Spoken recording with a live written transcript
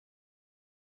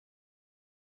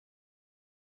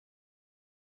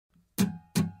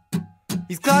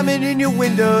He's climbing in your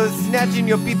windows, snatching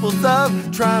your people's love,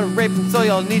 trying to rape them, so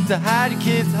y'all need to hide your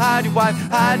kids, hide your wife,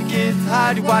 hide your kids,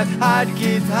 hide your wife, hide your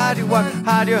kids, hide your wife,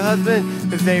 hide your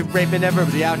husband, cause they raping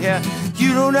everybody out here.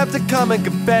 You don't have to come and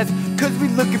confess, cause we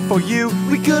looking for you.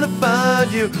 We gonna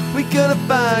find you, we gonna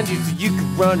find you, so you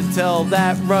can run and tell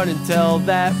that, run and tell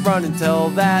that, run and tell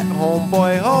that,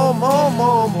 homeboy,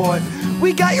 homeboy.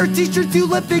 We got your t-shirts, you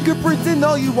left fingerprints, and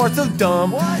all you are so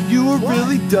dumb. You were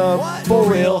really dumb, for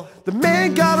real. The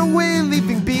man got away,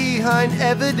 leaving behind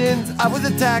evidence. I was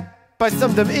attacked by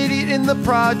some dumb idiot in the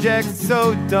project.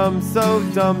 So dumb, so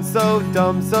dumb, so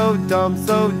dumb, so dumb,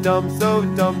 so dumb, so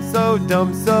dumb, so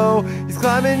dumb, so he's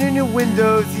climbing in your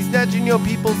windows, he's snatching your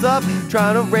peoples up,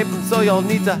 trying to rape them, so y'all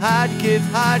need to hide your kids,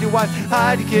 hide your wife,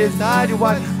 hide your kids, hide your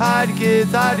wife, hide your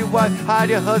kids, hide your wife,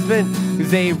 hide your husband, cause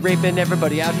they ain't raping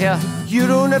everybody out here. You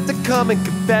don't have to come and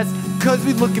confess, cause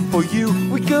we looking for you.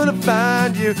 We gonna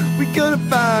find you, we gonna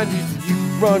find you, so you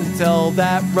can run and tell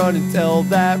that, run and tell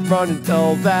that, run and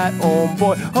tell that,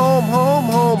 homeboy,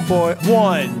 homeboy.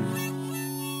 1